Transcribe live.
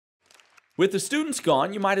With the students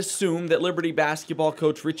gone, you might assume that Liberty basketball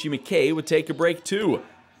coach Richie McKay would take a break too.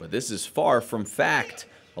 But this is far from fact.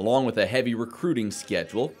 Along with a heavy recruiting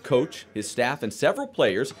schedule, coach, his staff, and several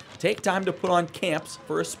players take time to put on camps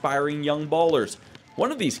for aspiring young ballers.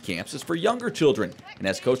 One of these camps is for younger children, and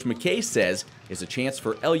as Coach McKay says, is a chance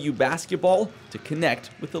for LU basketball to connect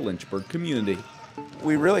with the Lynchburg community.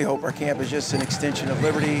 We really hope our camp is just an extension of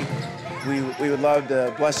Liberty. We would love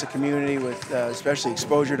to bless the community with especially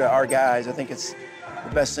exposure to our guys. I think it's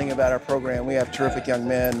the best thing about our program. We have terrific young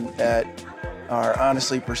men that are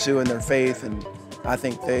honestly pursuing their faith, and I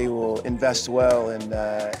think they will invest well in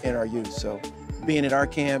our youth. So being at our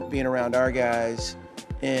camp, being around our guys,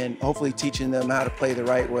 and hopefully teaching them how to play the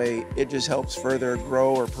right way, it just helps further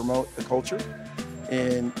grow or promote the culture.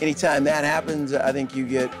 And anytime that happens, I think you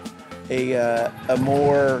get a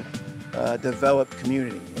more developed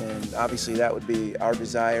community. And obviously that would be our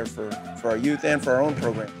desire for our youth and for our own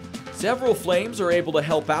program. Several Flames are able to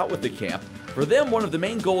help out with the camp. For them, one of the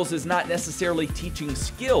main goals is not necessarily teaching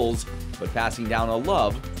skills, but passing down a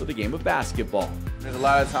love for the game of basketball. There's a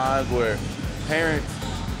lot of times where parents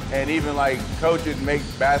and even like coaches make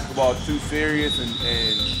basketball too serious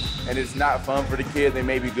and it's not fun for the kids. They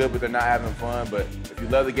may be good, but they're not having fun. But if you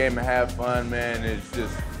love the game and have fun, man, it's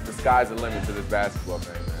just the sky's the limit to this basketball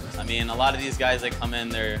thing, man. I mean, a lot of these guys that come in,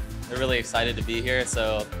 they're really excited to be here.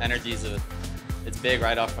 So energy's it's big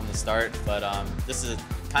right off from the start. But just to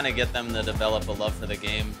kind of get them to develop a love for the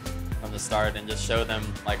game from the start and just show them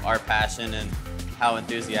like our passion and how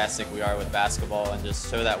enthusiastic we are with basketball, and just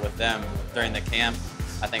show that with them during the camp.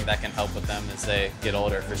 I think that can help with them as they get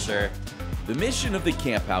older for sure. The mission of the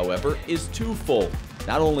camp, however, is twofold.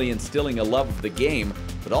 Not only instilling a love of the game,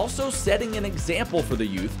 but also setting an example for the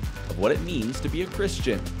youth of what it means to be a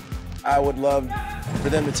Christian. I would love for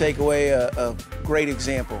them to take away a great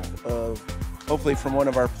example of, hopefully from one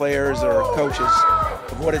of our players or coaches,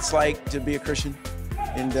 of what it's like to be a Christian.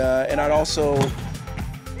 And I'd also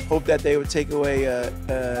hope that they would take away a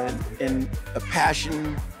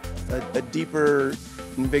passion, a deeper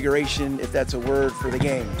invigoration, if that's a word, for the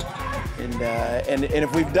game. And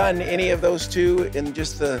if we've done any of those two in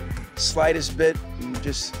just the slightest bit, and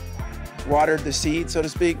just watered the seed, so to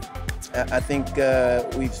speak, I think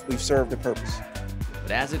we've served a purpose.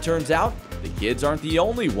 But as it turns out, the kids aren't the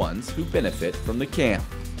only ones who benefit from the camp.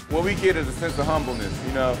 What we get is a sense of humbleness,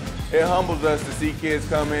 you know. It humbles us to see kids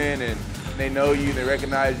come in and they know you, they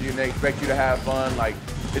recognize you, and they expect you to have fun. Like,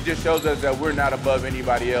 it just shows us that we're not above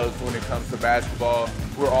anybody else when it comes to basketball.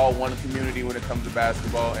 We're all one community when it comes to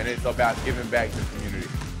basketball, and it's about giving back to the community.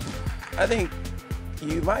 I think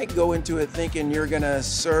you might go into it thinking you're going to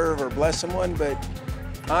serve or bless someone, but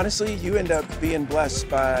honestly, you end up being blessed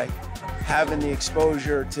by having the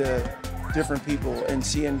exposure to different people and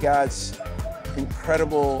seeing God's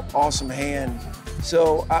incredible, awesome hand.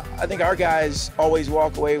 So I think our guys always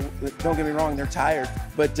walk away, don't get me wrong, they're tired,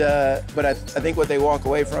 but I think what they walk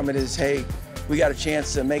away from it is, hey, we got a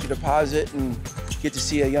chance to make a deposit and get to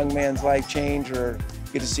see a young man's life change, or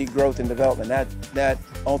get to see growth and development. That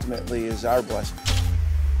ultimately is our blessing.